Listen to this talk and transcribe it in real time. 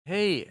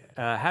Hey,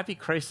 happy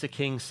Christ the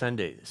King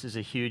Sunday. This is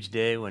a huge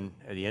day when,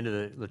 at the end of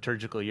the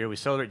liturgical year, we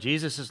celebrate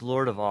Jesus is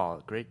Lord of all.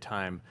 A great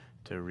time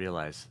to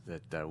realize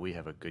that we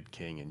have a good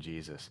King in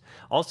Jesus.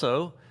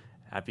 Also,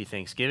 happy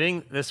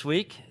Thanksgiving this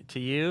week to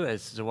you,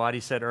 as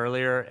Zawadi said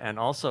earlier, and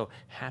also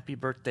happy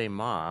birthday,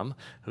 Mom,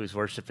 who's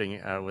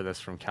worshiping with us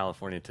from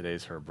California. Today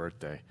is her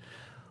birthday.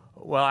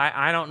 Well,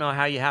 I don't know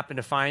how you happen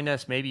to find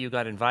us. Maybe you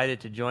got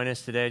invited to join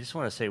us today. I just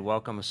want to say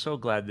welcome. I'm so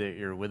glad that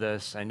you're with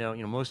us. I know,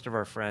 most of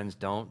our friends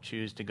don't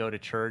choose to go to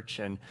church,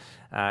 and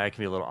it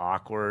can be a little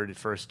awkward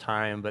first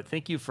time. But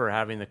thank you for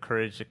having the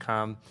courage to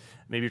come.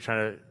 Maybe you're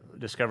trying to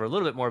discover a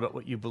little bit more about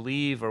what you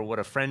believe or what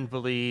a friend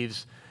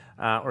believes,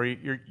 or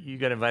you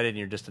got invited and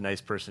you're just a nice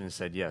person and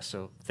said yes.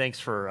 So thanks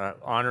for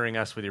honoring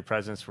us with your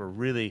presence. We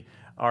really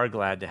are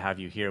glad to have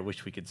you here.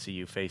 Wish we could see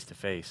you face to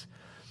face.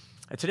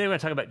 Today we're going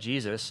to talk about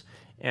Jesus.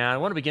 And I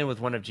want to begin with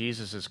one of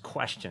Jesus'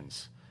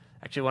 questions.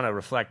 Actually, I want to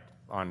reflect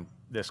on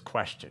this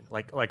question.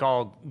 Like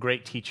all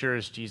great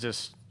teachers,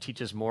 Jesus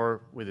teaches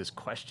more with his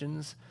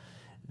questions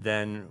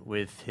than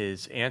with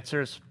his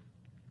answers.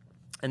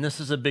 And this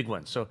is a big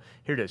one. So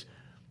here it is.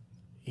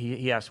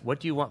 He asks,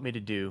 "What do you want me to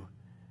do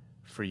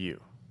for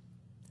you?"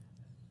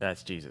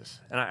 That's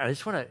Jesus. And I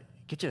just want to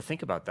get you to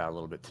think about that a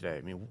little bit today.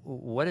 I mean,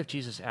 what if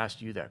Jesus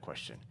asked you that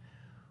question?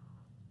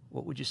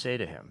 What would you say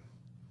to him?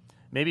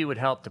 Maybe it would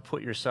help to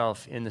put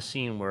yourself in the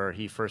scene where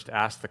he first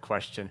asked the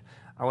question.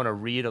 I want to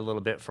read a little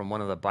bit from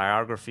one of the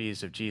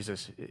biographies of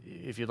Jesus.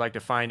 If you'd like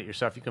to find it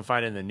yourself, you can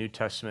find it in the New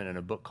Testament in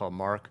a book called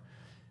Mark,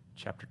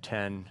 chapter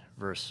 10,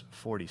 verse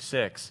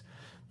 46.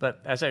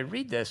 But as I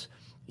read this,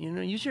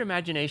 use your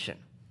imagination.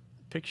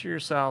 Picture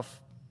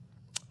yourself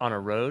on a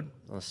road,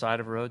 on the side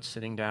of a road,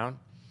 sitting down,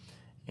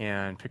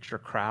 and picture a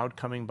crowd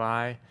coming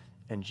by,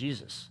 and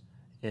Jesus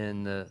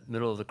in the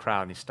middle of the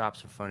crowd, and he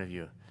stops in front of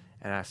you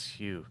and asks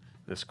you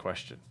this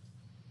question.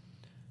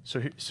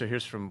 So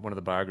here's from one of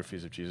the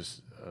biographies of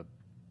Jesus,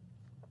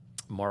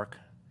 Mark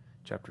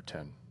chapter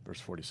 10,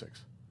 verse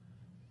 46.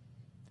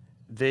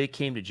 They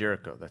came to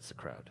Jericho, that's the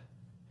crowd.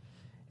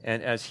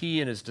 And as he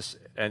and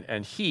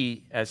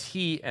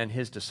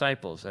his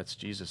disciples, that's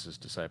Jesus'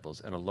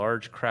 disciples, and a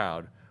large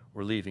crowd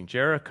were leaving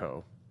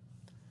Jericho,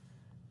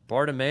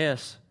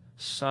 Bartimaeus,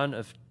 son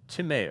of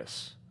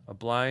Timaeus, a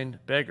blind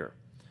beggar,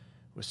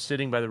 was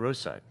sitting by the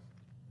roadside.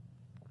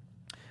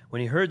 When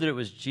he heard that it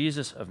was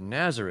Jesus of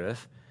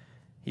Nazareth,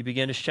 he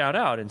began to shout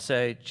out and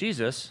say,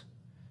 "Jesus,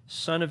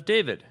 son of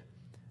David,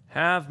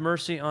 have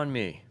mercy on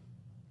me."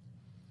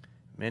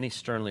 Many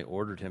sternly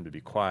ordered him to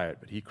be quiet,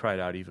 but he cried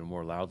out even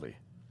more loudly,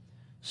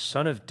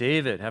 "Son of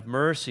David, have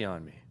mercy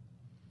on me."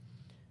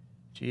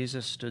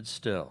 Jesus stood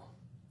still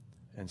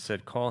and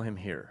said, "Call him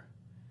here."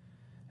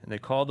 And they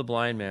called the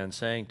blind man,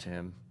 saying to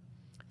him,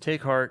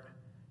 "Take heart,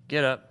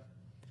 get up,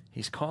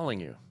 he's calling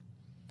you."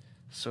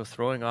 So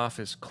throwing off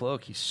his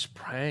cloak, he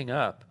sprang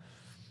up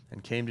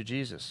and came to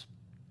Jesus.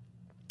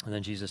 And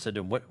then Jesus said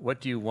to him,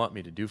 What do you want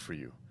me to do for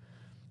you?"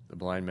 The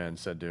blind man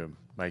said to him,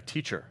 "My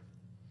teacher,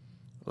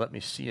 let me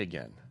see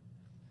again."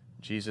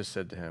 Jesus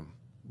said to him,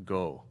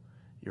 "Go,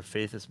 your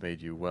faith has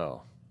made you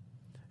well."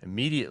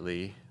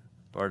 Immediately,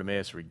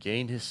 Bartimaeus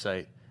regained his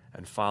sight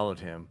and followed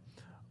him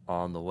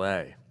on the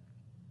way.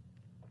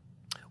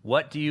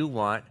 What do you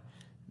want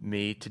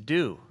me to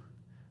do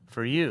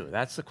for you?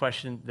 That's the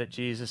question that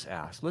Jesus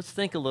asked. Let's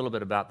think a little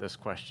bit about this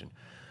question.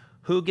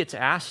 Who gets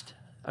asked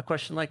a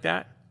question like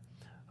that?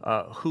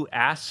 Who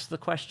asks the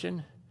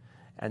question?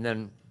 And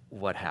then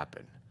what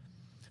happened?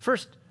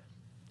 First,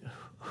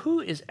 who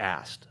is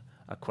asked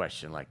a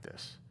question like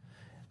this?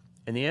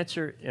 And the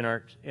answer in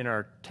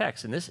our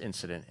text, in this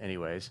incident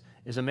anyways,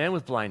 is a man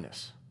with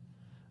blindness.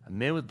 A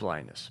man with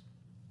blindness.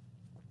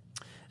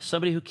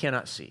 Somebody who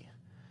cannot see.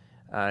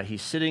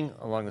 He's sitting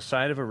along the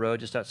side of a road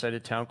just outside a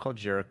town called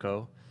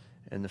Jericho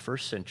in the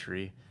first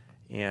century,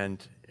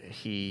 and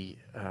he's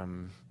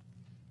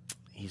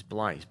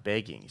blind, he's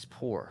begging, he's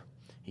poor,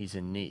 he's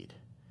in need.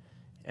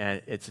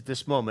 And it's at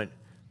this moment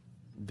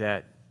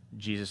that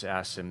Jesus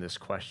asks him this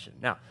question.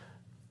 Now,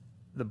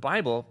 the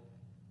Bible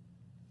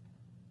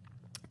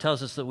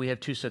tells us that we have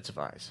two sets of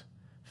eyes,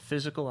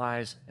 physical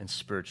eyes and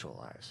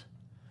spiritual eyes.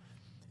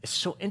 It's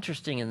so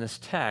interesting in this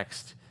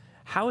text.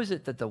 How is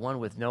it that the one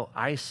with no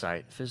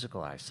eyesight,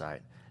 physical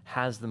eyesight,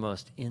 has the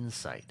most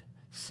insight,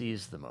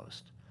 sees the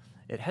most?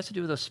 It has to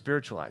do with those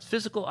spiritual eyes.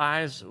 Physical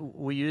eyes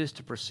we use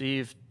to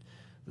perceive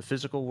the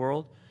physical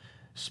world.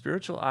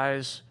 Spiritual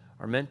eyes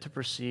are meant to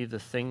perceive the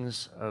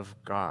things of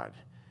God,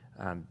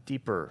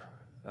 deeper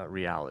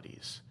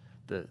realities,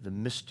 the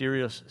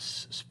mysterious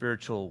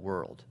spiritual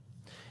world.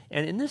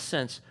 And in this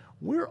sense,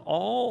 we're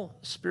all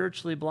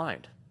spiritually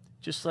blind,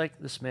 just like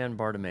this man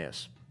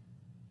Bartimaeus.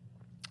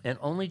 And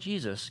only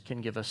Jesus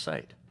can give us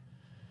sight.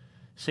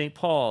 St.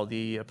 Paul,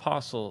 the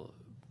apostle,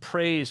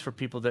 prays for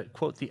people that,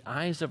 quote, the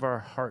eyes of our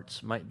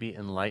hearts might be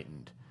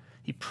enlightened.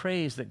 He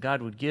prays that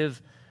God would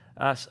give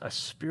us a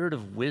spirit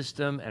of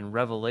wisdom and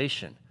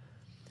revelation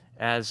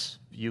as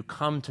you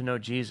come to know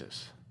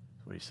Jesus.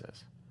 That's what he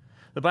says.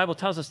 The Bible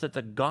tells us that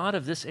the God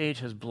of this age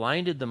has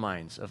blinded the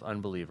minds of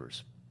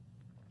unbelievers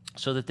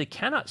so that they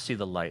cannot see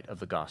the light of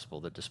the gospel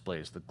that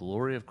displays the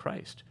glory of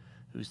Christ,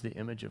 who's the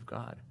image of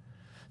God.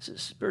 So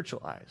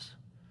spiritual eyes.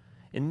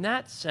 In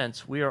that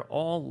sense, we are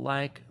all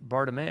like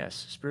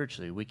Bartimaeus.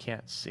 Spiritually, we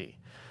can't see.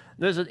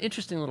 There's an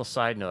interesting little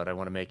side note I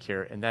want to make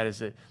here, and that is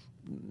that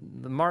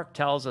Mark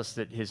tells us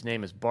that his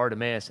name is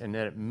Bartimaeus and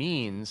that it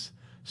means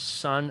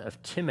son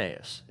of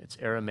Timaeus. It's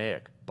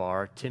Aramaic,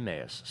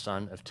 Bar-Timaeus,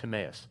 son of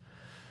Timaeus.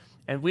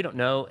 And we don't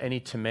know any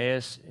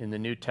Timaeus in the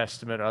New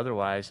Testament or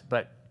otherwise,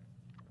 but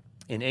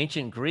in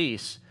ancient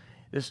Greece,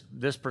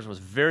 this person was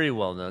very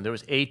well known. There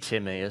was a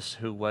Timaeus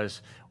who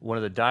was one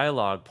of the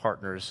dialogue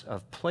partners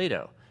of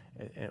Plato.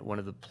 One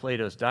of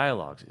Plato's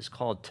dialogues is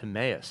called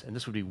Timaeus, and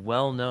this would be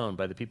well known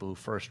by the people who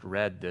first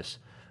read this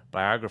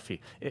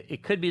biography.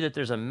 It could be that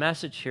there's a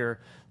message here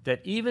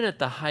that even at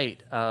the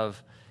height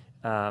of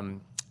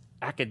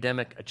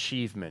academic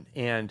achievement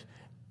and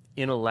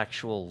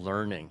intellectual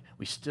learning,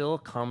 we still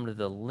come to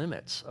the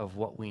limits of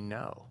what we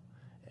know.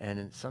 And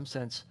in some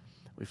sense,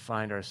 we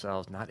find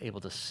ourselves not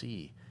able to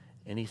see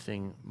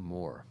anything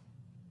more.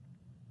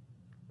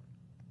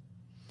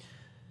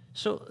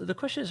 So the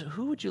question is,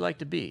 who would you like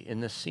to be in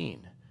this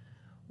scene?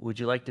 Would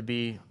you like to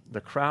be the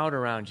crowd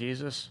around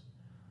Jesus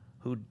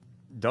who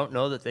don't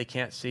know that they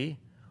can't see?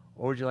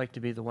 Or would you like to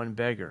be the one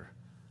beggar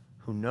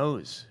who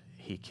knows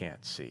he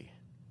can't see?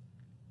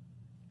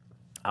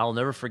 I'll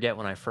never forget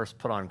when I first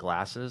put on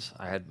glasses.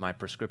 I had my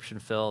prescription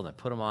filled, and I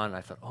put them on, and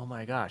I thought, oh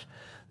my gosh,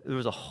 there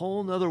was a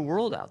whole nother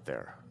world out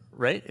there,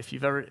 right? If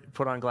you've ever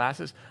put on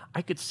glasses,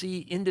 I could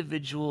see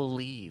individual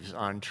leaves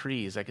on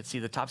trees. I could see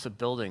the tops of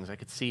buildings. I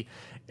could see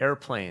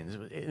airplanes.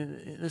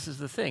 This is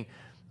the thing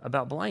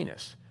about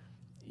blindness.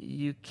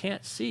 You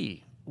can't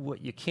see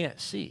what you can't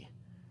see.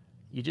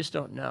 You just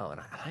don't know.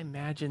 And I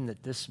imagine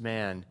that this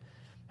man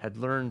had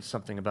learned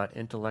something about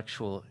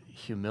intellectual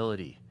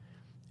humility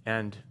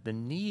and the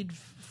need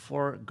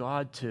for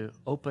God to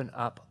open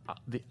up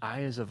the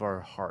eyes of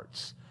our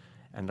hearts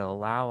and to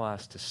allow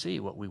us to see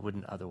what we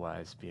wouldn't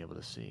otherwise be able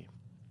to see.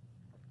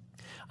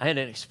 I had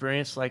an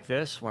experience like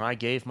this when I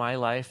gave my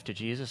life to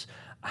Jesus.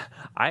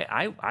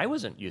 I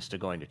wasn't used to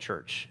going to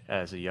church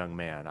as a young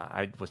man.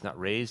 I was not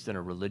raised in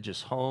a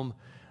religious home.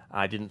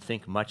 I didn't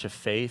think much of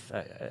faith.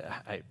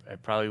 I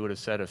probably would have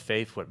said of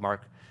faith what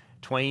Mark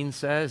Twain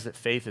says, that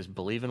faith is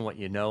believing what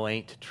you know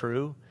ain't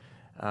true.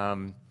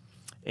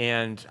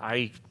 And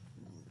I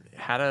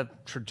had a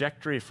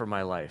trajectory for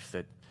my life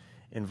that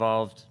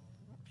involved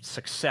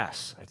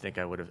success. I think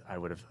I would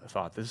have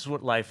thought this is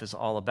what life is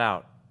all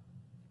about.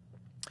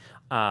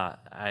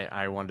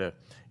 I wanted to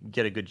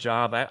get a good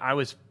job. I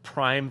was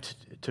primed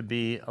to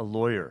be a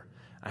lawyer.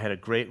 I had a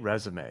great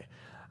resume.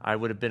 I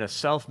would have been a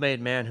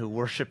self-made man who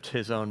worshiped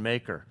his own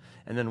maker.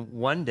 And then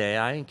one day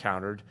I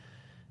encountered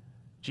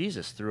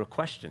Jesus through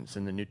questions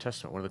in the New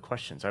Testament. One of the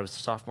questions. I was a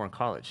sophomore in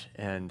college,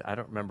 and I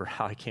don't remember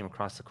how I came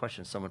across the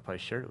question. Someone probably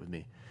shared it with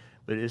me.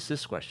 But it's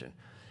this question.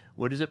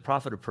 What does it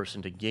profit a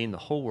person to gain the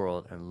whole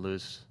world and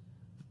lose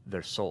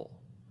their soul?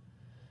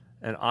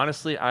 And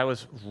honestly, I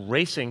was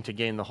racing to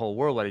gain the whole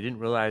world. What I didn't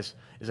realize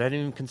is I hadn't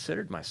even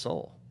considered my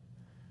soul.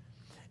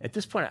 At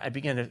this point, I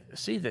began to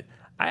see that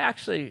I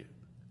actually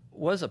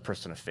was a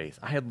person of faith.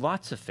 I had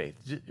lots of faith.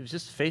 It was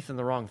just faith in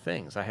the wrong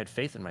things. I had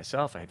faith in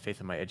myself. I had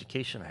faith in my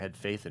education. I had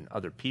faith in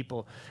other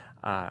people.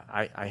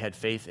 I had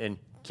faith in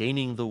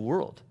gaining the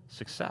world,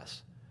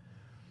 success.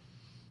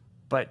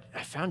 But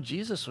I found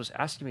Jesus was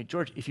asking me,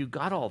 George, if you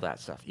got all that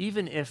stuff,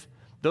 even if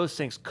those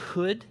things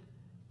could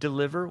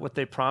deliver what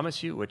they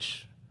promise you,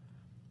 which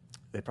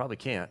they probably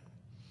can't,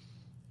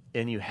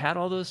 and you had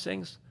all those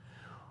things,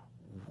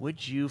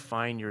 would you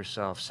find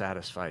yourself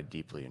satisfied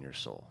deeply in your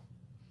soul?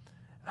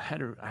 I had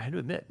to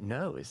admit,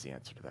 no is the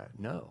answer to that,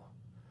 no.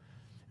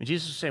 And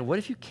Jesus was saying, what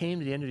if you came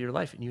to the end of your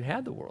life and you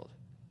had the world,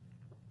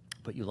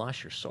 but you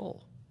lost your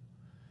soul?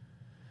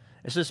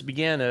 And so this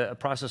began a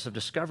process of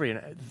discovery,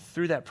 and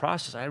through that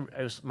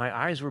process, my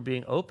eyes were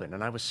being opened,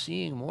 and I was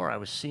seeing more. I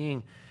was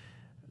seeing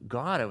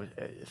God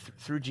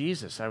through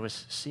Jesus. I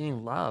was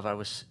seeing love. I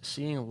was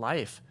seeing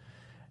life.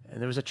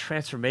 And there was a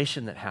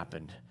transformation that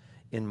happened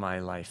in my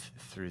life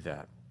through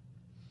that.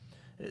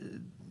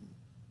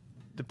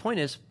 The point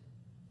is,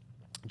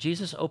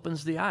 Jesus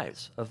opens the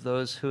eyes of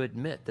those who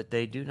admit that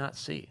they do not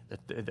see,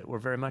 that we're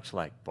very much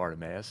like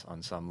Bartimaeus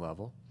on some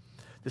level.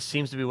 This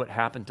seems to be what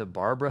happened to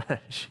Barbara.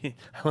 I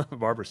love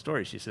Barbara's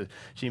story. She says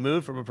she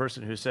moved from a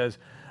person who says,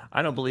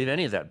 I don't believe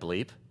any of that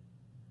bleep,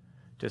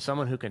 to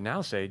someone who can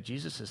now say,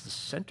 Jesus is the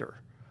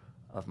center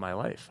of my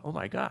life. Oh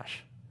my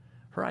gosh,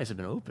 her eyes have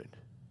been opened.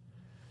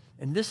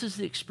 And this is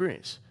the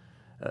experience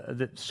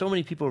that so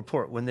many people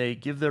report when they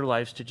give their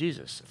lives to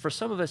Jesus. For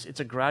some of us,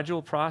 it's a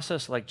gradual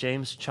process, like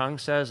James Chung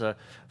says,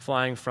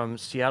 flying from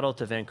Seattle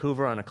to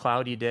Vancouver on a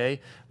cloudy day.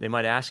 They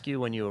might ask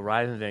you when you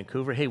arrive in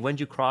Vancouver, hey, when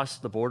did you cross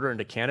the border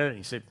into Canada? And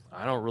you say,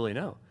 I don't really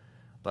know,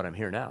 but I'm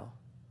here now.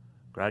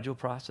 Gradual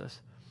process.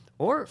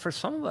 Or for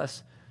some of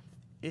us,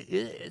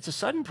 it's a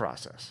sudden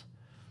process.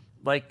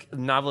 Like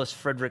novelist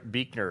Frederick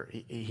Buechner,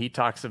 he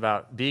talks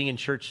about being in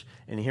church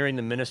and hearing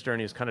the minister, and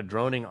he's kind of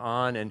droning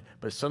on,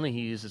 but suddenly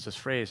he uses this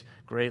phrase,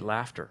 great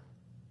laughter.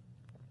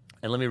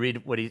 And let me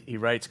read what he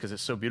writes because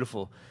it's so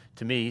beautiful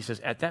to me. He says,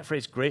 at that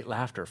phrase, great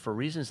laughter, for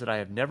reasons that I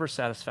have never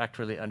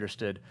satisfactorily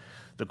understood,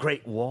 the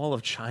great wall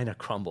of China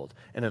crumbled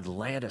and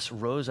Atlantis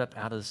rose up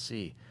out of the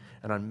sea.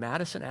 And on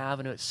Madison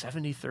Avenue at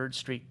 73rd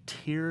Street,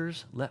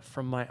 tears leapt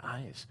from my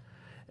eyes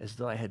as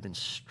though I had been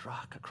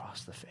struck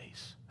across the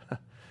face. I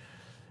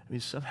mean,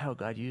 somehow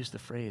God used the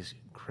phrase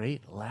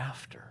great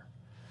laughter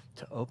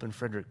to open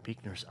Frederick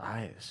Buechner's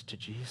eyes to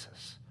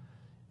Jesus.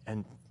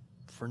 And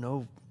for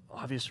no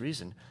obvious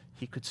reason,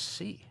 he could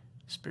see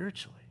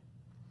spiritually.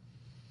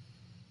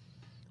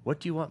 What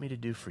do you want me to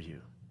do for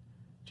you?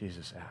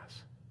 Jesus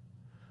asks.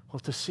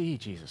 Well, to see,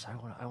 Jesus.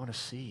 I want to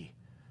see.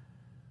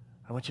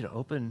 I want you to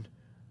open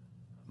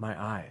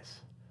my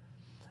eyes.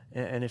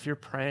 And if you're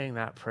praying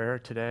that prayer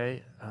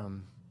today,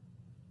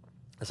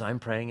 as I'm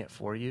praying it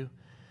for you,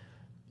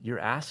 you're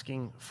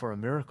asking for a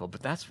miracle.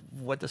 But that's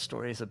what the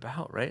story is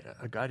about, right?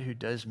 A God who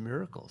does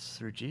miracles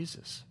through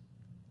Jesus.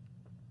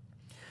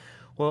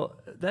 Well,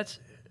 that's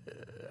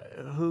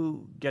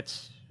who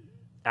gets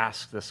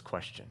asked this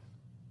question?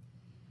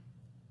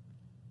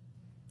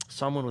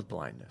 Someone with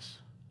blindness.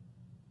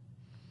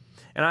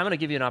 And I'm going to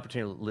give you an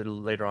opportunity a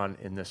little later on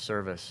in this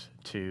service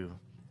to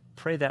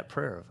pray that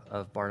prayer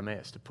of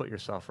Bartimaeus, to put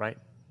yourself right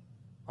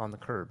on the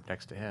curb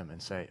next to him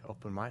and say,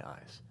 open my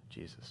eyes,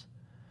 Jesus.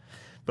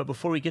 But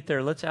before we get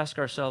there, let's ask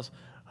ourselves,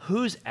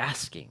 who's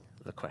asking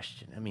the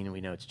question? I mean,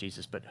 we know it's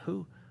Jesus, but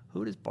who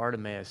does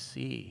Bartimaeus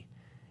see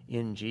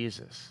in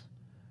Jesus,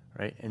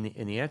 right? And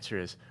the answer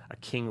is a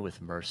king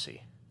with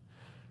mercy.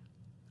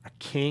 A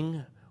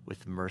king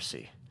with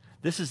mercy.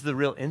 This is the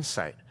real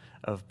insight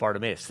of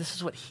Bartimaeus. This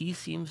is what he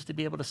seems to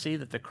be able to see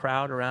that the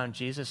crowd around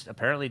Jesus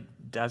apparently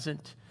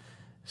doesn't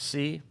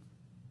see.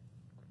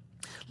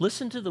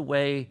 Listen to the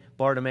way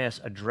Bartimaeus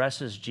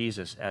addresses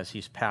Jesus as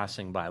he's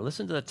passing by.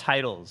 Listen to the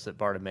titles that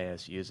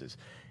Bartimaeus uses.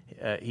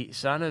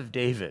 Son of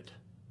David,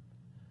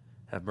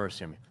 have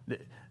mercy on me.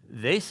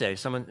 They say,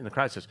 someone in the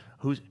crowd says,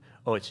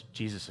 it's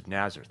Jesus of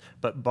Nazareth.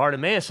 But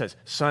Bartimaeus says,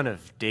 Son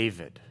of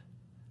David,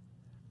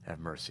 have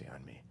mercy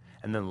on me.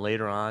 And then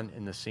later on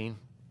in the scene,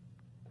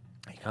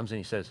 he comes and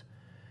he says,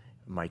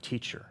 my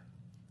teacher,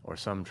 or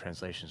some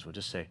translations will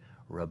just say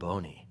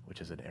Rabboni,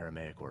 which is an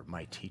Aramaic word,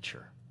 my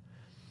teacher.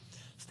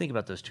 Let's think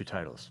about those two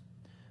titles.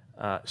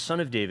 Son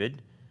of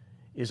David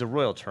is a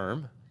royal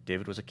term.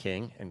 David was a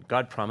king, and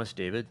God promised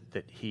David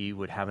that he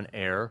would have an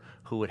heir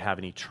who would have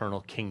an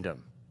eternal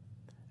kingdom.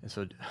 And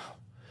so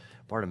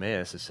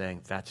Bartimaeus is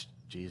saying, that's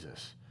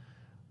Jesus,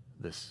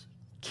 this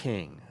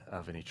king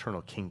of an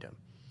eternal kingdom.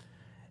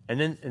 And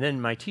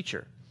then my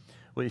teacher.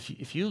 Well,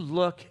 if you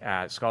look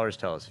at, scholars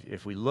tell us,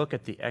 if we look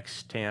at the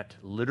extant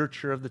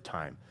literature of the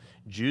time,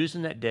 Jews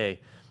in that day,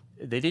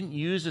 they didn't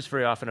use this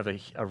very often of a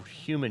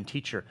human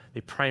teacher.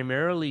 They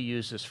primarily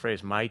used this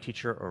phrase, my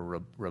teacher,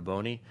 or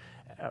Rabboni,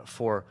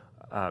 for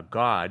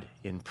God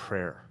in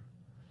prayer.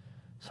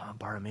 So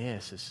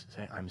Bartimaeus is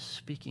saying, I'm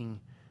speaking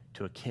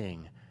to a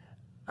king,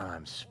 and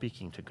I'm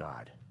speaking to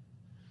God.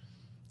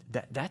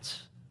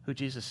 That's who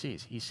Jesus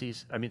sees.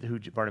 Who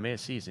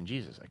Bartimaeus sees in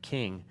Jesus, a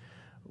king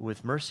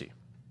with mercy.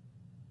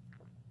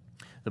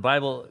 The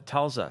Bible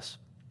tells us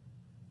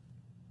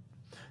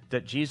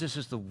that Jesus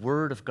is the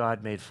Word of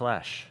God made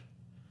flesh.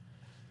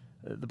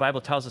 The Bible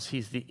tells us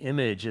he's the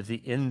image of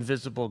the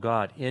invisible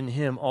God. In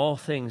him, all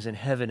things in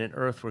heaven and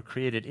earth were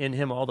created. In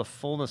him, all the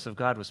fullness of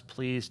God was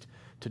pleased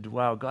to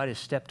dwell. God has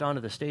stepped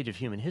onto the stage of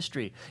human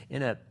history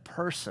in a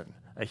person,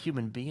 a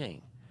human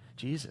being,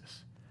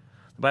 Jesus.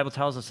 The Bible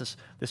tells us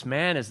this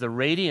man is the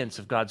radiance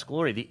of God's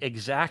glory, the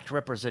exact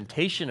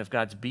representation of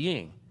God's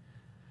being.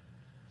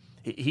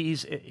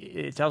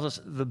 It tells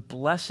us the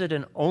blessed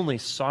and only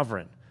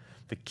sovereign,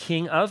 the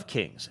King of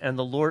kings and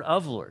the Lord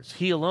of lords.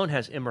 He alone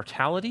has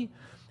immortality,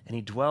 and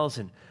he dwells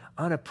in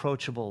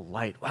unapproachable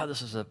light. Wow,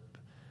 this is a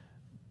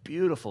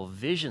beautiful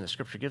vision the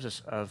Scripture gives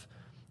us of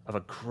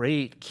a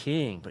great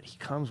king, but he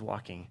comes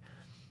walking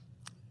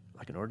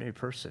like an ordinary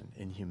person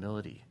in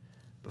humility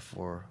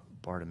before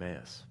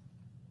Bartimaeus.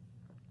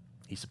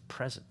 He's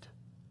present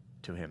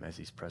to him as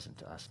he's present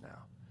to us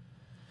now.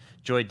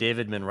 Joy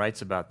Davidman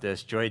writes about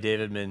this. Joy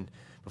Davidman,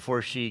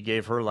 before she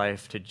gave her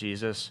life to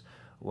Jesus,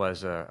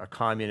 was a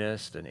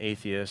communist, an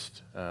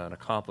atheist, an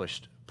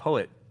accomplished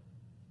poet.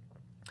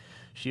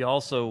 She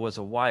also was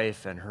a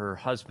wife, and her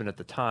husband at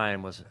the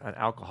time was an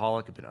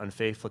alcoholic, had been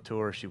unfaithful to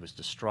her. She was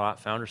distraught,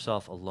 found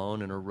herself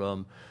alone in her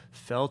room,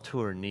 fell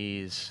to her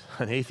knees.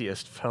 An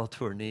atheist fell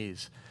to her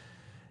knees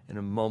in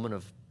a moment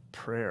of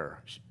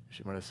prayer.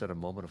 She might have said a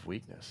moment of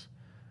weakness.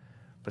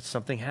 But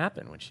something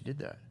happened when she did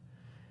that.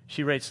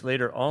 She writes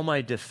later, all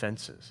my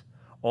defenses,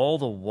 all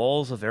the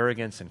walls of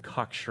arrogance and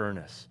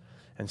cocksureness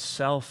and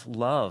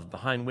self-love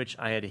behind which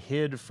I had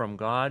hid from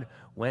God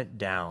went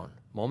down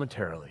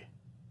momentarily.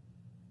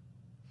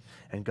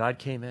 And God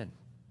came in.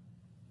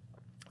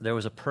 There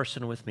was a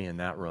person with me in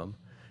that room,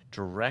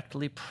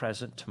 directly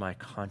present to my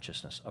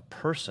consciousness, a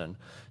person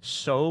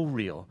so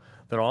real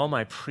that all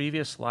my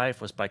previous life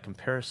was by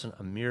comparison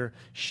a mere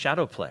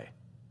shadow play.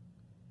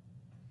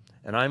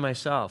 And I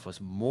myself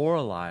was more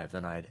alive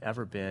than I had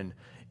ever been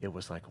It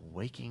was like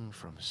waking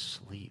from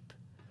sleep.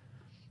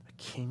 A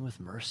king with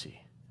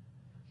mercy,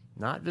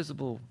 not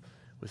visible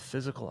with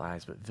physical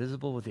eyes, but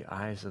visible with the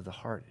eyes of the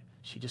heart.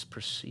 She just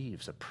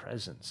perceives a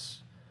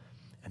presence.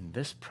 And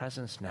this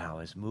presence now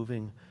is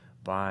moving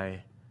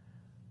by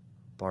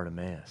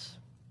Bartimaeus.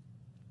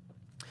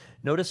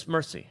 Notice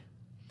mercy.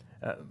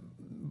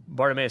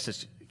 Bartimaeus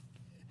says,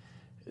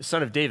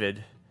 Son of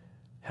David,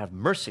 have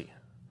mercy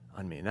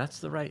on me. And that's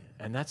the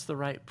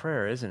right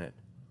prayer, isn't it?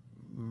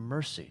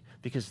 Mercy.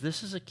 Because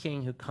this is a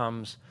king who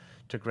comes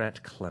to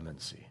grant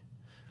clemency.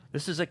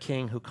 This is a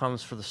king who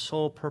comes for the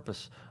sole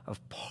purpose of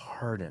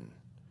pardon.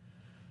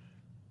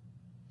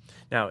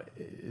 Now,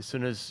 as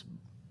soon as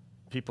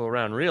people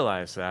around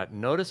realize that,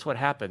 notice what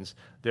happens.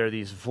 There are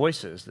these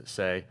voices that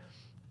say,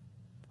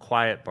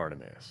 quiet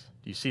Bartimaeus.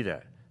 Do you see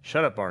that?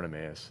 Shut up,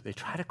 Bartimaeus. They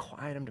try to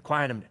quiet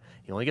him.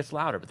 He only gets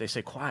louder, but they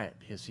say quiet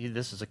because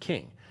this is a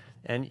king.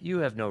 And you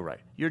have no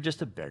right. You're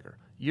just a beggar.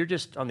 You're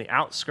just on the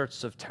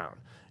outskirts of town.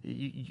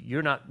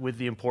 You're not with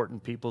the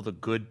important people, the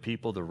good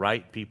people, the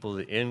right people,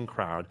 the in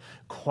crowd.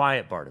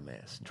 Quiet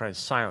Bartimaeus and try to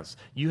silence.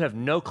 You have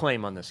no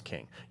claim on this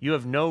king. You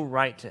have no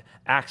right to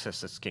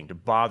access this king, to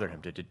bother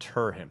him, to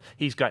deter him.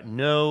 He's got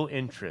no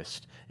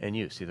interest in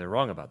you. See, they're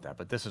wrong about that,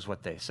 but this is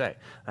what they say.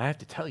 I have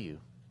to tell you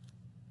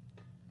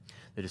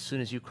that as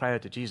soon as you cry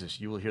out to Jesus,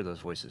 you will hear those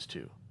voices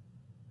too.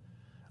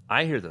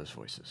 I hear those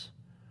voices.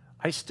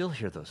 I still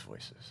hear those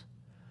voices.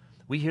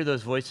 We hear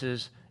those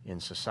voices in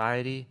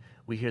society.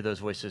 We hear those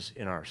voices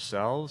in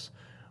ourselves.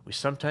 We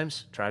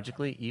sometimes,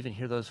 tragically, even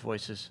hear those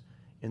voices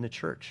in the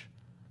church.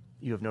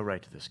 You have no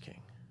right to this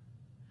king.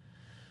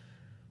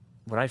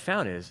 What I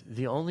found is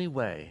the only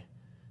way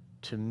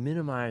to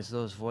minimize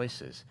those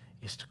voices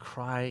is to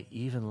cry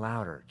even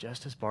louder,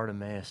 just as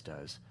Bartimaeus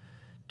does,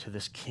 to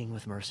this king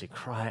with mercy.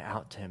 Cry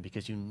out to him,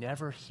 because you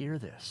never hear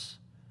this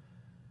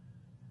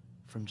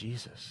from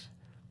Jesus.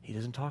 He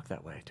doesn't talk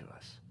that way to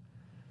us.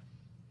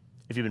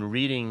 If you've been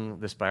reading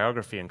this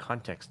biography in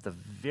context, the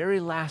very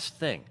last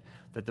thing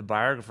that the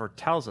biographer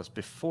tells us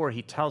before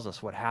he tells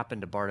us what happened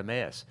to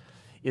Bartimaeus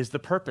is the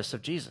purpose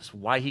of Jesus,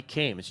 why he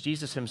came. It's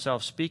Jesus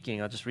himself speaking.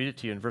 I'll just read it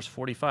to you in verse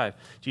 45.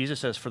 Jesus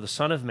says, for the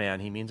Son of Man,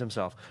 he means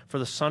himself, for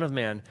the Son of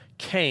Man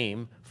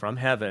came from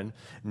heaven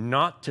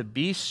not to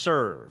be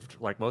served,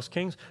 like most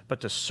kings, but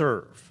to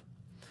serve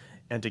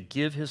and to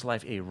give his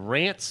life a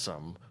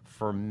ransom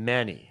for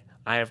many.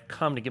 I have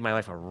come to give my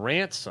life a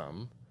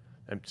ransom,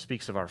 and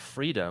speaks of our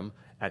freedom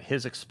at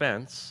his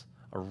expense,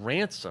 a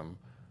ransom.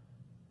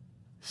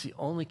 It's the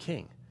only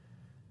king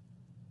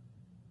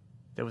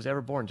that was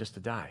ever born just to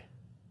die.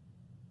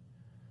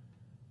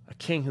 A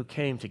king who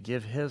came to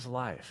give his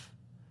life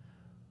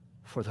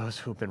for those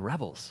who have been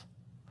rebels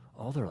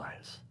all their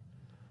lives,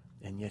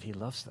 and yet he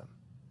loves them.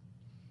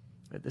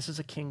 This is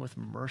a king with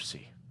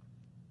mercy.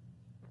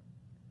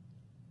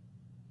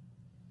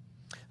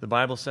 The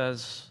Bible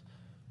says,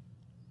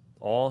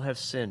 all have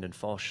sinned and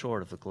fall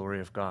short of the glory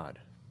of God.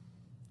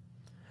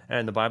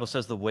 And the Bible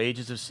says the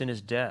wages of sin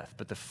is death,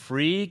 but the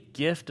free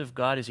gift of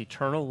God is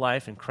eternal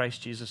life in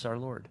Christ Jesus our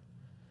Lord.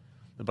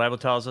 The Bible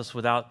tells us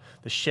without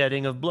the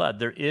shedding of blood,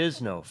 there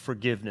is no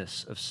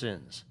forgiveness of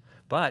sins.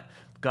 But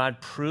God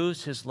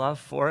proves his love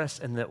for us,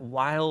 and that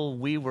while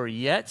we were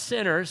yet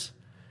sinners,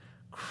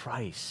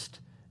 Christ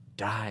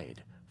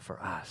died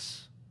for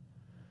us.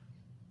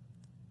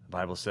 The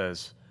Bible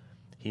says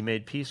he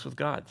made peace with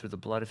God through the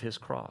blood of his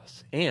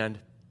cross. And,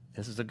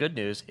 this is the good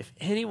news, if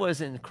anyone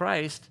is in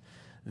Christ,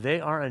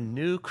 they are a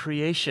new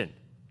creation.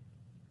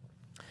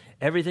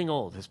 Everything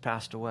old has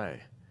passed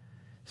away.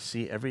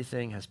 See,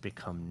 everything has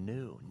become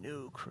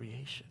new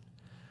creation.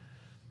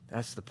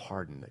 That's the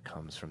pardon that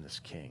comes from this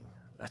king.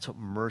 That's what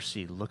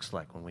mercy looks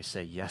like when we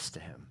say yes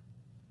to him.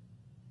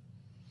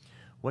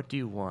 What do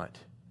you want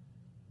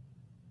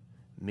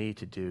me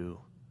to do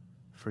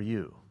for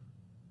you?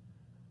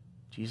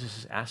 Jesus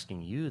is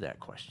asking you that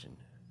question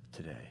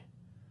today.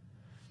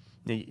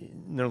 Now,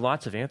 there are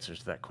lots of answers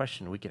to that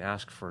question. We can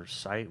ask for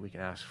sight. We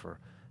can ask for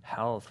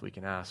health. We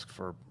can ask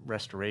for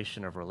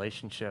restoration of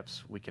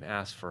relationships. We can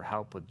ask for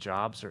help with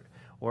jobs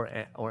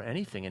or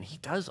anything, and he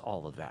does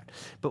all of that.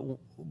 But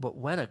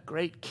when a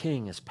great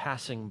king is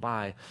passing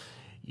by,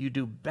 you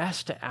do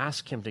best to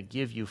ask him to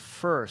give you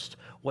first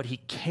what he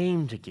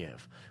came to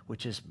give,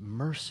 which is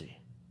mercy.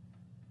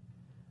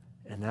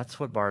 And that's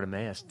what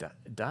Bartimaeus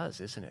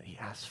does, isn't it? He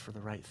asks for the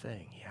right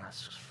thing. He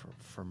asks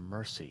for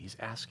mercy. He's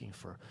asking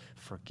for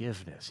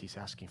forgiveness. He's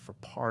asking for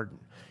pardon.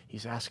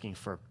 He's asking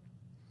for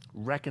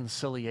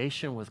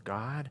reconciliation with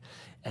God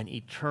and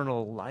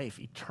eternal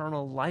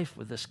life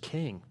with this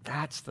king.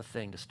 That's the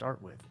thing to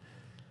start with.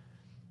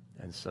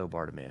 And so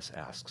Bartimaeus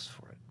asks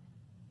for it.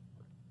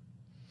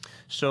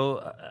 So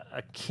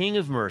a king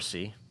of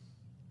mercy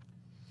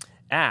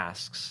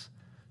asks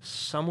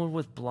someone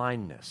with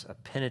blindness a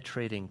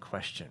penetrating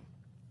question.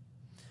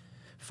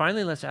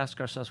 Finally, let's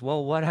ask ourselves,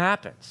 well, what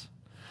happens?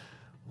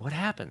 What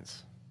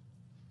happens?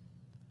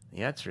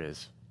 The answer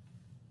is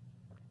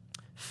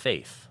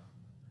faith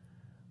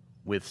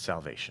with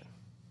salvation.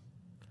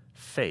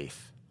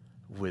 Faith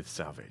with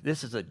salvation.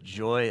 This is a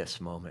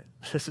joyous moment.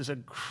 This is a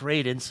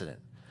great incident.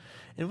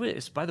 And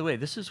by the way,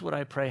 this is what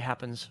I pray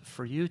happens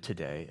for you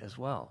today as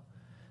well.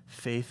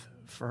 Faith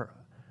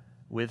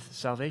with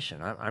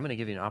salvation. I'm going to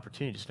give you an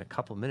opportunity just in a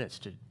couple minutes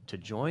to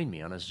join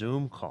me on a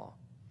Zoom call.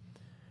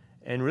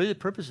 And really the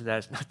purpose of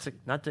that is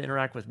not to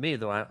interact with me,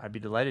 though I'd be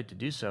delighted to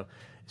do so.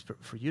 It's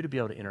for you to be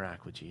able to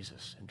interact with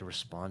Jesus and to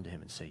respond to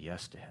him and say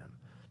yes to him,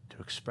 to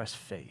express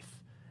faith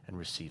and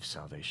receive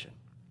salvation.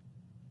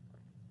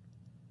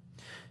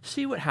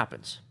 See what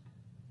happens.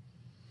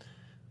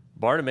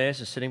 Bartimaeus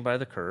is sitting by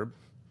the curb.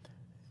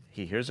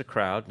 He hears a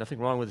crowd. Nothing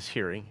wrong with his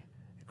hearing.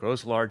 It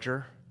grows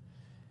larger.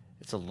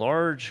 It's a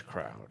large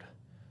crowd.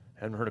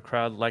 I haven't heard a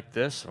crowd like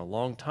this in a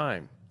long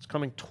time. It's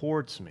coming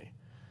towards me.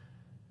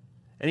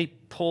 And he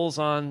pulls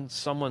on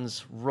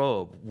someone's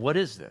robe. What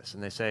is this?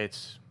 And they say,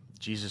 it's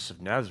Jesus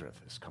of Nazareth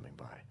is coming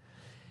by.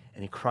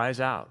 And he cries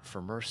out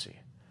for mercy.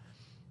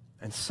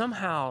 And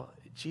somehow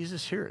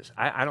Jesus hears.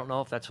 I don't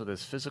know if that's with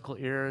his physical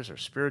ears or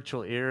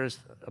spiritual ears.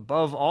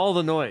 Above all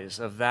the noise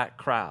of that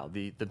crowd,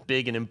 the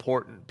big and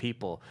important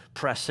people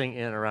pressing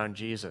in around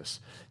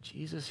Jesus,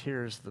 Jesus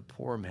hears the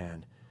poor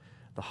man,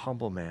 the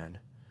humble man,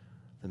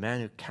 the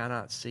man who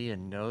cannot see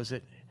and knows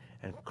it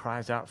and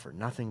cries out for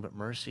nothing but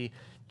mercy.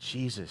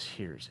 Jesus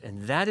hears.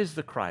 And that is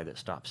the cry that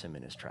stops him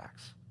in his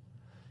tracks.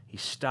 He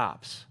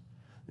stops.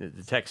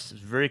 The text is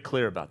very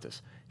clear about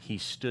this. He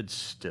stood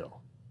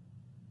still.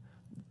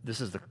 This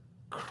is the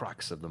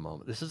crux of the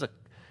moment. This is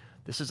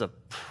a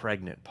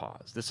pregnant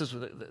pause. This is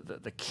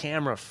the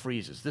camera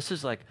freezes. This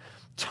is like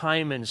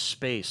time and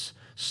space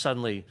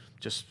suddenly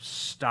just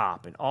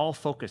stop, and all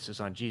focus is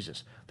on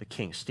Jesus, the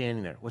King,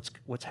 standing there.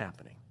 What's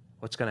happening?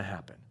 What's going to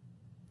happen?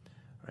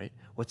 Right?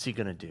 What's he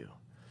going to do?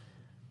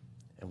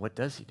 And what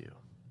does he do?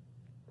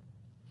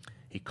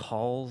 He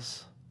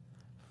calls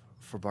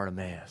for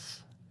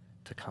Bartimaeus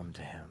to come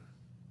to him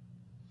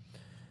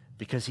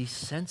because he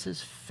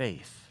senses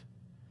faith.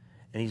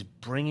 And he's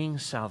bringing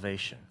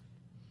salvation.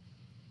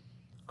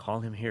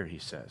 Call him here, he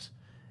says.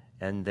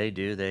 And they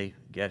do. They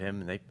get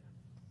him, and they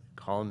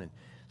call him. And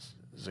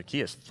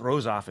Zacchaeus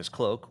throws off his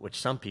cloak, which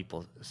some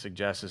people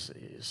suggest is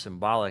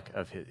symbolic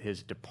of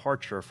his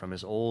departure from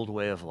his old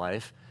way of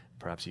life.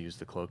 Perhaps he used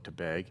the cloak to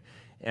beg.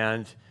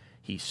 And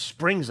he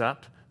springs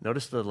up.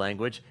 Notice the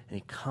language. And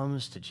he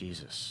comes to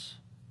Jesus.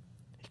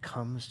 He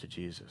comes to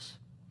Jesus.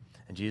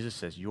 And Jesus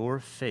says, your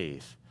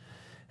faith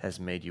has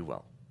made you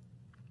well.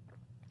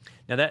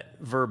 Now that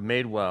verb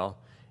made well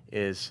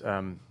is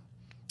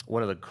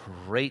one of the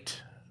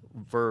great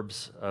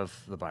verbs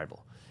of the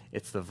Bible.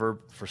 It's the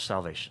verb for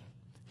salvation.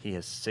 He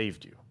has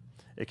saved you.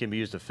 It can be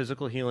used of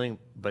physical healing,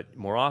 but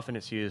more often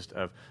it's used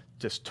of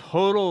just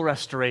total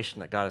restoration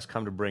that God has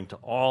come to bring to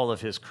all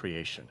of his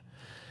creation.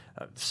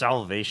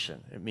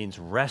 Salvation, it means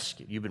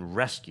rescue. You've been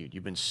rescued.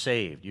 You've been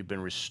saved. You've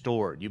been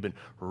restored. You've been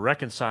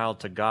reconciled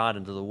to God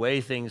and to the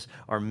way things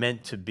are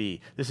meant to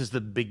be. This is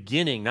the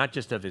beginning, not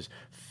just of his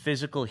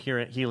physical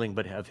healing,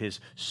 but of his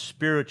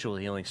spiritual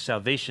healing.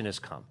 Salvation has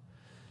come.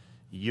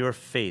 Your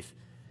faith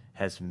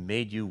has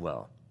made you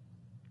well.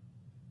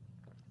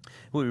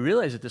 What we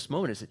realize at this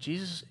moment is that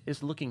Jesus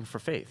is looking for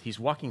faith. He's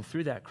walking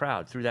through that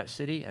crowd, through that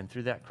city and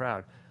through that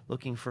crowd,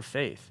 looking for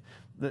faith.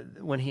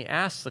 When he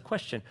asks the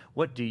question,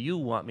 what do you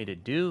want me to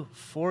do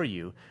for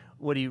you?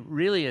 What he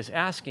really is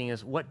asking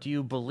is, what do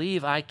you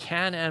believe I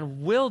can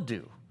and will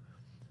do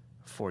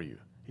for you?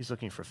 He's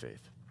looking for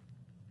faith.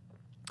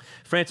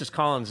 Francis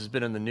Collins has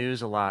been in the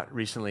news a lot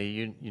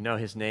recently. You know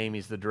his name.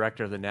 He's the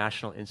director of the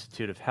National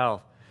Institute of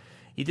Health.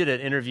 He did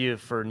an interview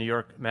for New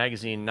York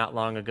Magazine not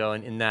long ago,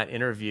 and in that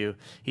interview,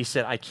 he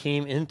said, I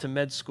came into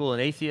med school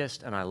an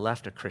atheist, and I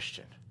left a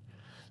Christian.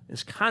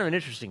 It's kind of an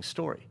interesting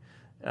story.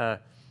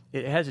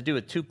 It has to do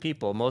with two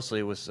people. Mostly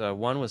it was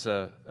one was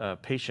a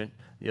patient,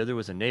 the other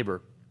was a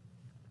neighbor.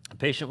 The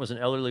patient was an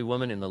elderly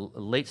woman in the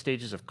late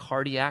stages of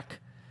cardiac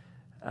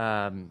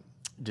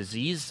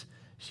disease.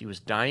 She was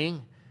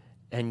dying,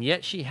 and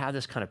yet she had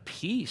this kind of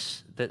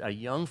peace that a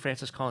young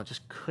Francis Collins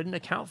just couldn't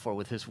account for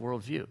with his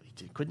worldview.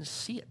 He couldn't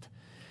see it.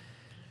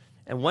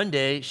 And one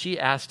day she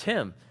asked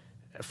him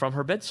from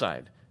her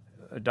bedside,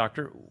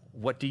 Doctor,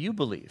 what do you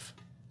believe?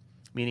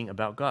 Meaning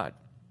about God.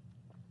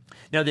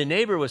 Now, the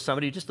neighbor was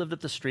somebody who just lived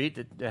up the street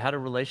that had a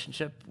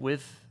relationship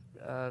with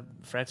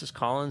Francis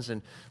Collins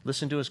and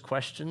listened to his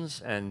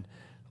questions and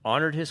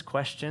honored his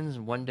questions,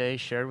 and one day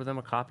shared with him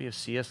a copy of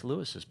C.S.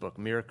 Lewis's book,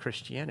 Mere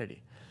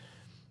Christianity.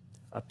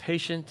 A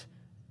patient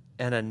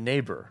and a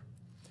neighbor.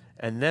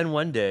 And then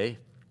one day,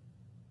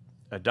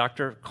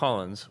 Dr.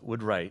 Collins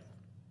would write,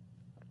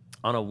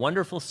 on a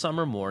wonderful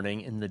summer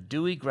morning in the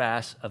dewy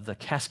grass of the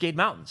Cascade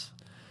Mountains,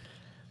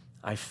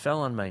 I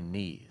fell on my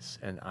knees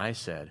and I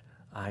said,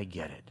 I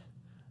get it.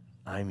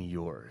 I'm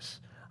yours.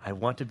 I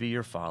want to be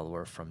your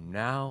follower from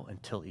now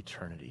until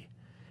eternity.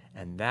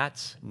 And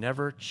that's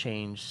never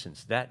changed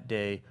since that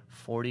day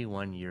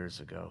 41 years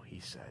ago, he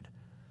said.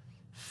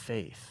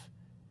 Faith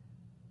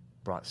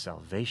brought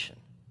salvation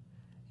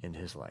into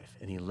his life.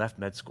 And he left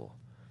med school,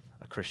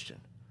 a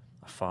Christian,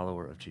 a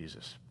follower of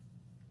Jesus.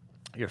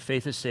 Your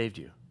faith has saved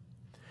you.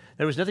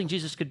 There was nothing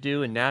Jesus could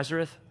do in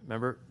Nazareth.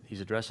 Remember, he's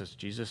addressed as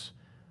Jesus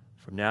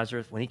from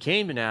Nazareth. When he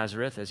came to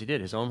Nazareth, as he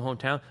did, his own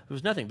hometown, there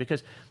was nothing.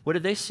 Because what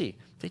did they see?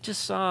 They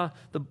just saw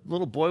the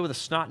little boy with a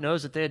snot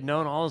nose that they had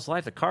known all his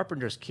life, the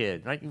carpenter's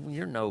kid. Right?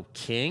 You're no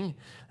king.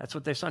 That's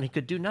what they saw. And he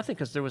could do nothing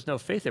because there was no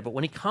faith there. But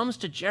when he comes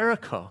to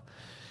Jericho,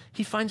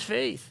 he finds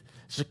faith.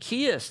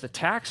 Zacchaeus, the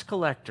tax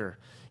collector,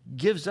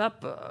 gives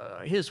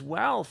up his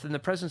wealth in the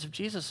presence of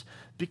Jesus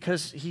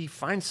because he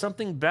finds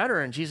something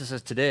better. And Jesus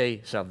says,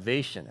 today,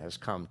 salvation has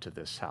come to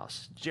this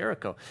house,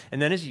 Jericho.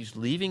 And then as he's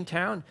leaving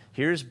town,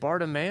 here's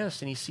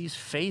Bartimaeus, and he sees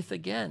faith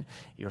again.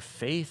 Your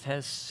faith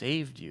has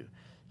saved you,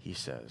 he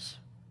says.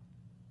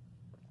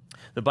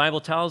 The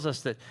Bible tells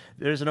us that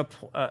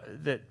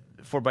that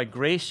for by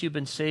grace you've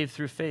been saved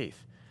through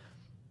faith.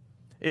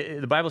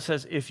 The Bible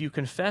says, if you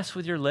confess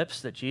with your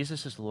lips that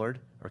Jesus is Lord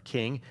or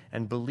King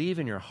and believe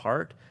in your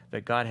heart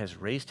that God has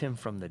raised him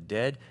from the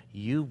dead,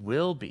 you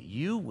will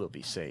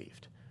be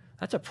saved.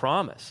 That's a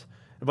promise.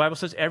 The Bible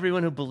says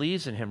everyone who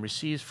believes in him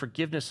receives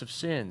forgiveness of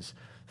sins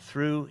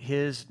through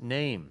his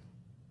name.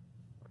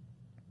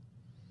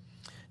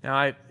 Now,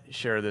 I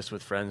share this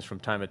with friends from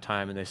time to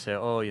time, and they say,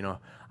 oh,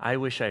 I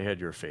wish I had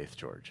your faith,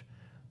 George.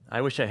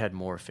 I wish I had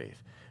more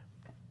faith.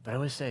 But I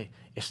always say,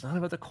 it's not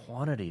about the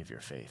quantity of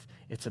your faith.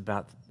 It's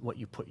about what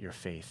you put your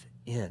faith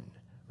in,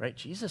 right?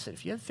 Jesus said,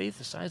 if you have faith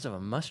the size of a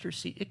mustard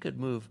seed, it could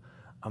move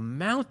a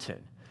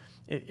mountain.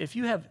 If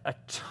you have a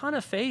ton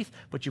of faith,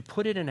 but you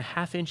put it in a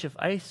 ½ inch of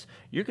ice,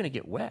 you're going to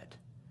get wet.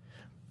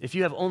 If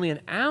you have only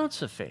an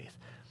ounce of faith,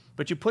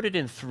 but you put it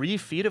in 3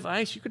 feet of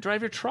ice, you could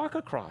drive your truck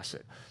across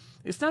it.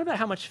 It's not about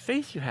how much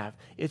faith you have.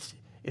 It's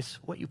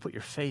what you put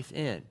your faith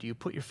in. Do you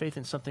put your faith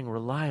in something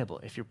reliable?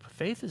 If your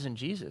faith is in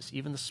Jesus,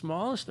 even the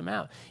smallest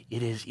amount,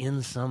 it is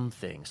in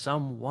something,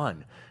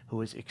 someone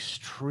who is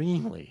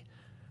extremely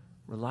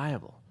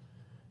reliable.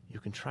 You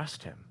can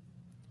trust him.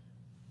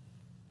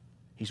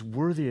 He's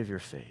worthy of your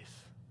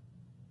faith.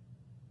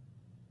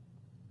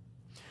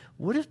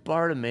 What if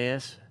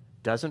Bartimaeus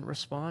doesn't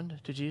respond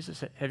to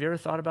Jesus? Have you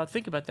ever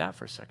think about that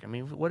for a second. I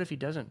mean, what if he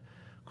doesn't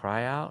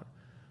cry out?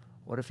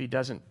 What if he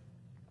doesn't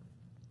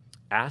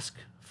ask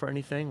for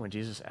anything when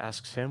Jesus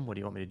asks him, what do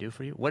you want me to do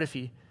for you? What if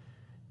he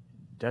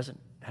doesn't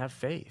have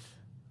faith,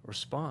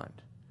 respond?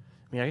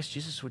 I mean, I guess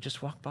Jesus would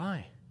just walk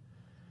by.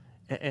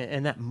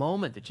 And that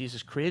moment that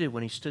Jesus created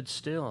when he stood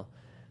still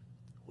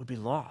would be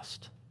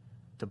lost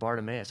to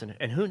Bartimaeus.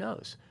 And who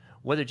knows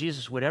whether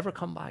Jesus would ever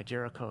come by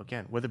Jericho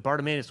again, whether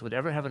Bartimaeus would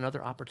ever have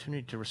another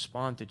opportunity to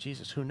respond to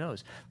Jesus. Who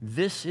knows?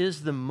 This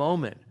is the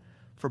moment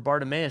for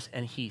Bartimaeus,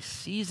 and he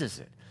seizes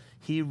it.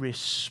 He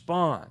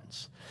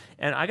responds.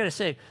 And I got to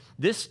say,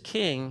 this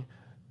king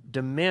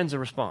demands a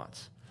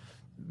response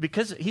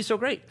because he's so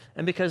great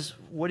and because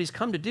what he's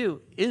come to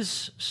do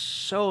is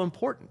so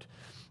important.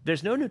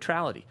 There's no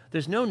neutrality.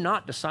 There's no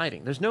not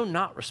deciding. There's no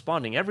not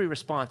responding. Every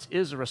response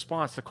is a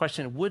response. The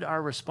question, would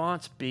our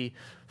response be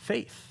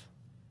faith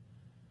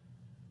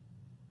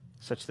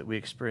such that we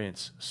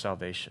experience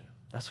salvation?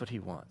 That's what he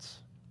wants.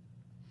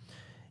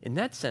 In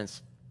that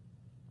sense,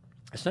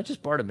 it's not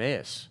just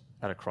Bartimaeus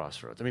at a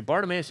crossroads. I mean,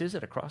 Bartimaeus is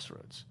at a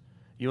crossroads.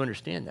 You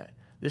understand that.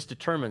 This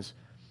determines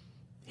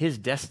his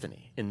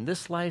destiny in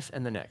this life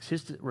and the next,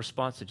 his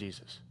response to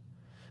Jesus.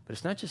 But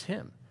it's not just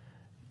him.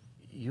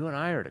 You and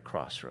I are at a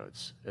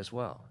crossroads as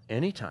well.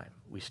 Anytime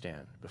we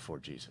stand before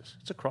Jesus,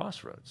 it's a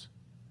crossroads.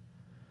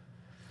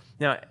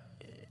 Now,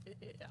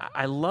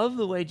 I love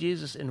the way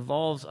Jesus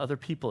involves other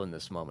people in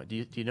this moment.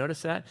 Do you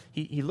notice that?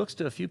 He looks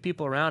to a few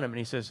people around him and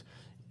he says,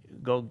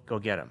 go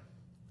get him.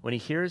 When he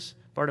hears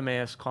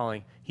Bartimaeus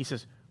calling, he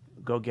says,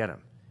 go get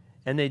him.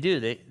 And they do.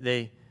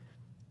 He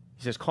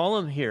says, call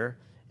him here.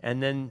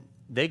 And then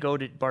they go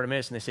to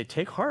Bartimaeus and they say,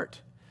 take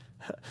heart.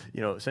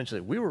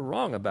 Essentially, we were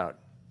wrong about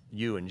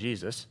you and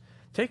Jesus.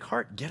 Take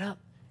heart, get up.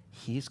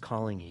 He's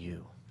calling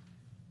you.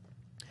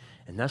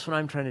 And that's what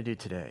I'm trying to do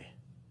today.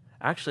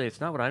 Actually,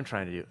 it's not what I'm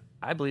trying to do.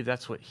 I believe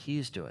that's what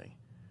he's doing.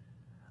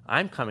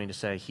 I'm coming to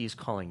say he's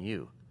calling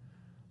you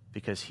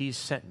because he's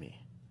sent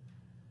me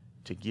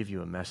to give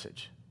you a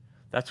message.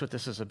 That's what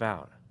this is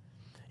about.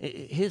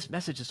 His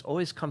message has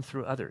always come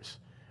through others.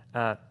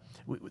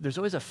 There's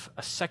always a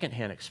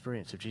second-hand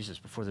experience of Jesus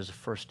before there's a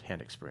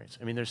first-hand experience.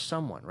 I mean, there's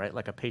someone, right,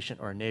 like a patient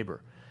or a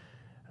neighbor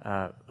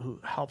who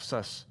helps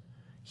us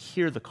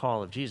hear the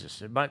call of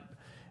Jesus.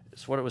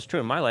 It's what it was true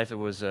in my life. It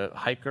was a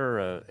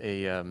hiker,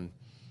 a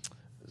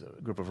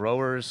group of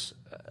rowers,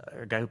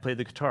 a guy who played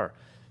the guitar.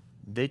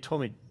 They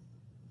told me,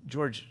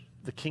 George,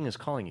 the King is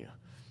calling you.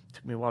 It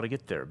took me a while to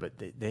get there, but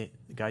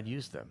God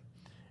used them.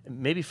 And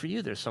maybe for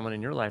you, there's someone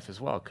in your life as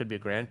well. It could be a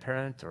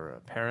grandparent or a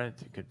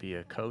parent. It could be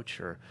a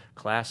coach or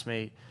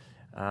classmate.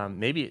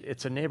 Maybe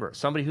it's a neighbor,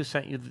 somebody who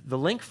sent you the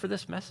link for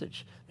this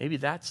message. Maybe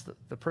that's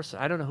the person.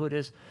 I don't know who it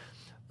is,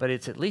 but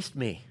it's at least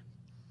me.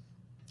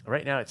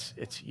 Right now,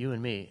 it's you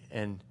and me.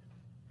 And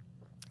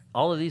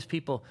all of these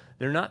people,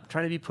 they're not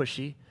trying to be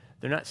pushy.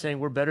 They're not saying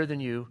we're better than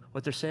you.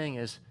 What they're saying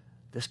is,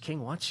 this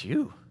King wants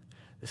you.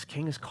 This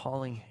King is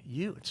calling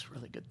you. It's a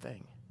really good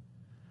thing.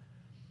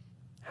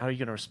 How are you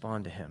going to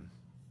respond to him?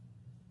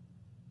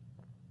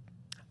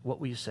 What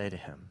will you say to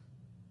him?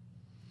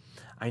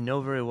 I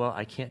know very well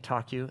I can't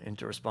talk you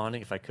into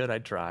responding. If I could,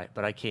 I'd try,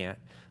 but I can't.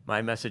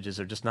 My messages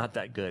are just not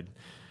that good.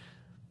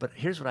 But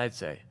here's what I'd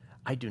say.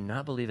 I do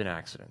not believe in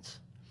accidents.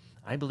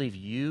 I believe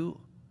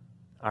you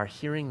are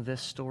hearing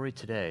this story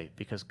today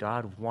because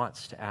God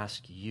wants to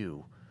ask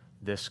you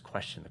this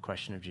question, the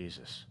question of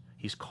Jesus.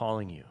 He's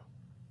calling you.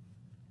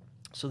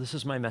 So this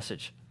is my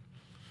message.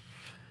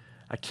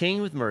 A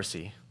king with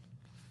mercy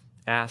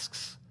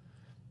asks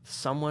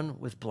someone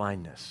with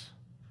blindness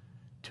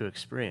to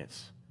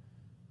experience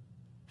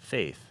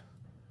faith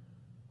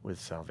with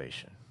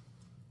salvation.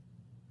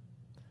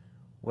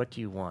 What do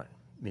you want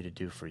me to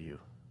do for you?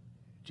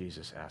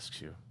 Jesus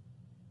asks you.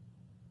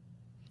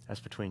 That's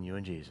between you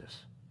and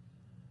Jesus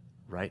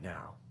right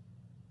now.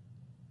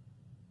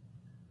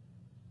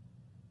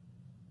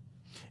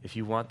 If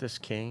you want this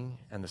king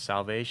and the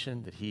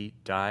salvation that he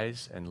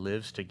dies and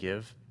lives to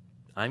give,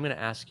 I'm going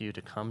to ask you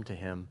to come to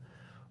him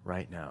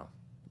right now.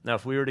 Now,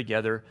 if we were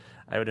together,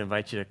 I would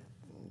invite you to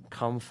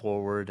come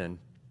forward and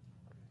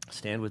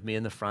stand with me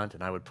in the front,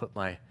 and I would put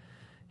my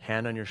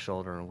hand on your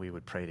shoulder and we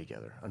would pray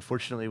together.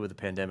 Unfortunately, with the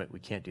pandemic, we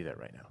can't do that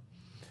right now.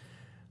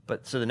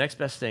 But so the next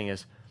best thing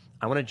is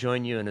I want to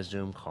join you in a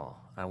Zoom call.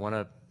 I want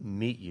to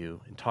meet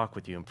you and talk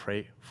with you and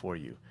pray for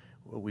you.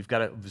 We've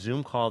got a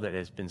Zoom call that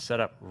has been set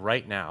up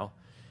right now,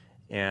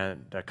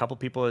 and a couple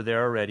people are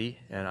there already,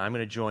 and I'm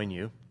going to join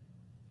you.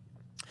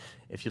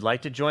 If you'd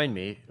like to join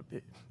me,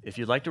 if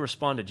you'd like to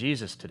respond to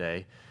Jesus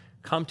today,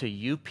 come to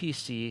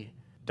upc.org/Jesus,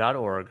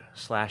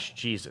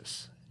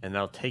 and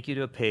that'll take you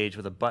to a page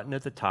with a button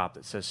at the top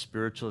that says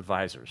Spiritual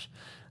Advisors.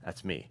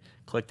 That's me.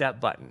 Click that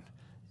button,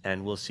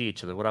 and we'll see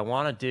each other. What I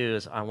want to do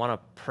is I want to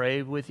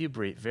pray with you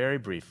very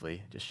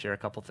briefly, just share a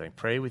couple things,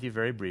 pray with you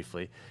very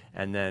briefly,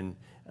 and then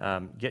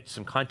get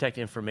some contact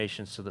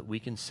information so that we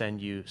can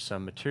send you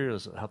some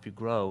materials that will help you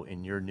grow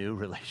in your new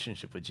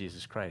relationship with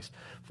Jesus Christ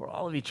for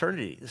all of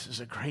eternity. This is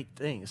a great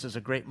thing. This is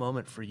a great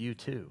moment for you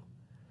too.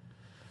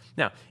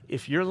 Now,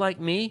 if you're like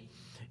me,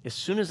 as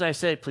soon as I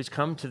say, please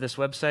come to this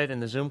website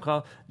and the Zoom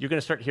call, you're going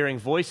to start hearing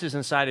voices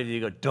inside of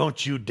you go,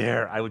 don't you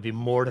dare. I would be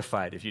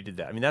mortified if you did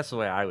that. I mean, that's the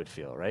way I would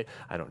feel, right?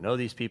 I don't know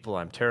these people.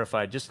 I'm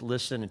terrified. Just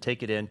listen and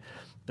take it in.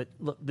 But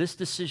look, this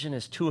decision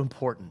is too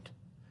important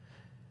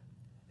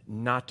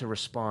not to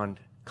respond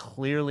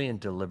clearly and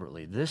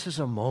deliberately. This is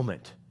a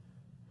moment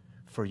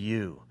for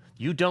you.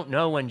 You don't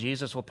know when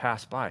Jesus will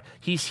pass by.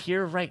 He's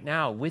here right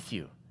now with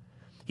you.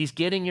 He's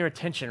getting your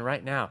attention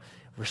right now.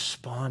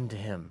 Respond to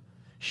him.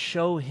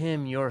 Show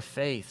him your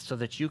faith so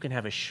that you can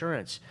have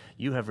assurance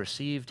you have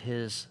received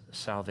his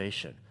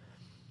salvation.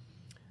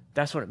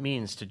 That's what it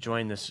means to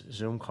join this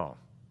Zoom call.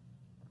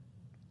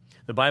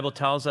 The Bible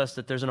tells us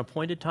that there's an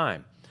appointed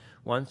time,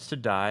 once to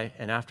die,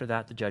 and after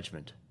that, the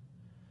judgment.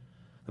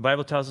 The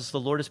Bible tells us the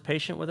Lord is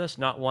patient with us,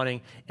 not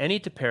wanting any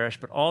to perish,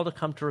 but all to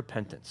come to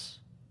repentance.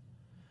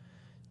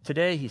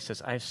 Today, he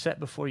says, I have set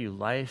before you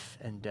life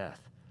and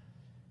death.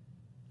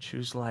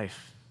 Choose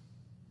life.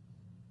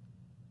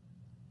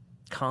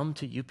 Come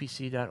to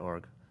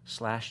upc.org/Jesus.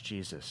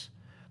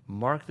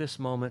 Mark this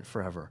moment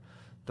forever,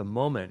 the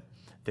moment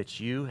that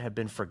you have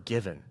been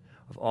forgiven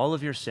of all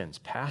of your sins,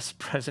 past,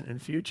 present,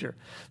 and future.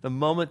 The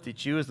moment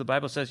that you, as the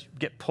Bible says,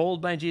 get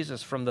pulled by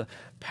Jesus from the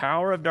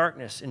power of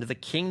darkness into the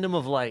kingdom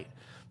of light.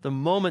 The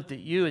moment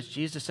that you, as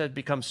Jesus said,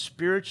 become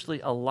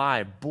spiritually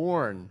alive,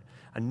 born,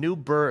 a new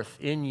birth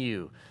in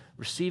you,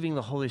 receiving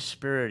the Holy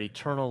Spirit,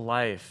 eternal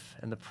life,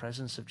 and the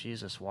presence of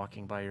Jesus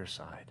walking by your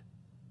side.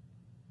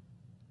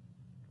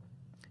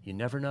 You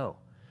never know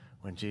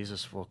when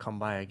Jesus will come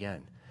by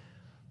again,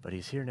 but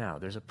he's here now.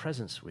 There's a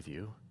presence with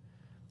you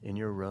in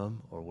your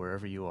room or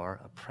wherever you are,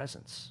 a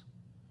presence.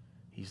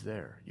 He's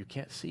there. You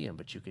can't see him,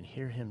 but you can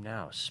hear him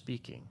now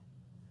speaking.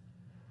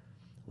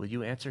 Will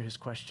you answer his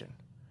question?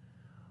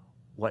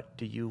 What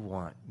do you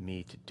want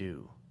me to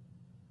do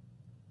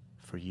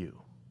for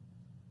you?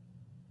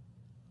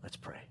 Let's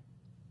pray.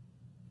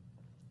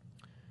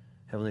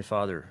 Heavenly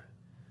Father,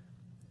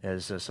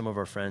 as some of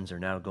our friends are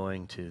now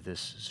going to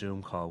this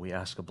Zoom call, we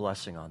ask a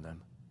blessing on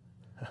them.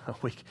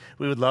 We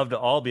would love to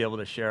all be able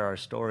to share our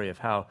story of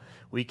how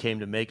we came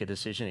to make a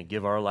decision and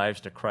give our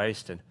lives to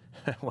Christ, and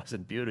it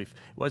wasn't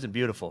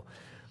beautiful,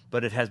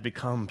 but it has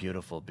become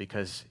beautiful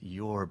because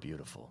you're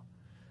beautiful.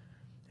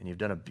 And you've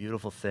done a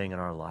beautiful thing in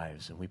our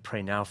lives. And we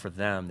pray now for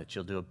them that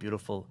you'll do a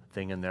beautiful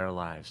thing in their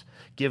lives.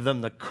 Give them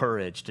the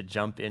courage to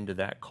jump into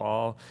that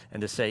call and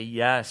to say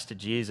yes to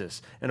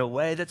Jesus in a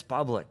way that's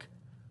public.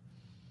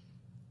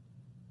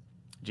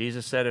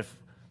 Jesus said if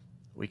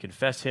we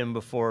confess him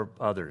before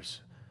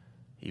others,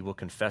 he will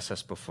confess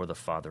us before the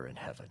Father in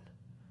heaven.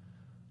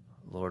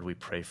 Lord, we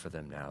pray for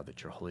them now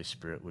that your Holy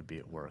Spirit would be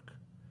at work,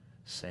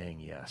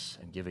 saying yes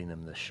and giving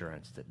them the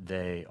assurance that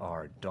they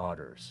are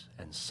daughters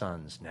and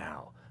sons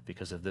now,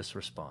 because of this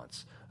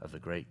response of the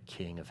great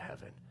King of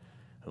heaven,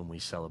 whom we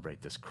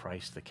celebrate this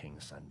Christ the King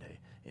Sunday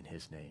in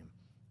his name.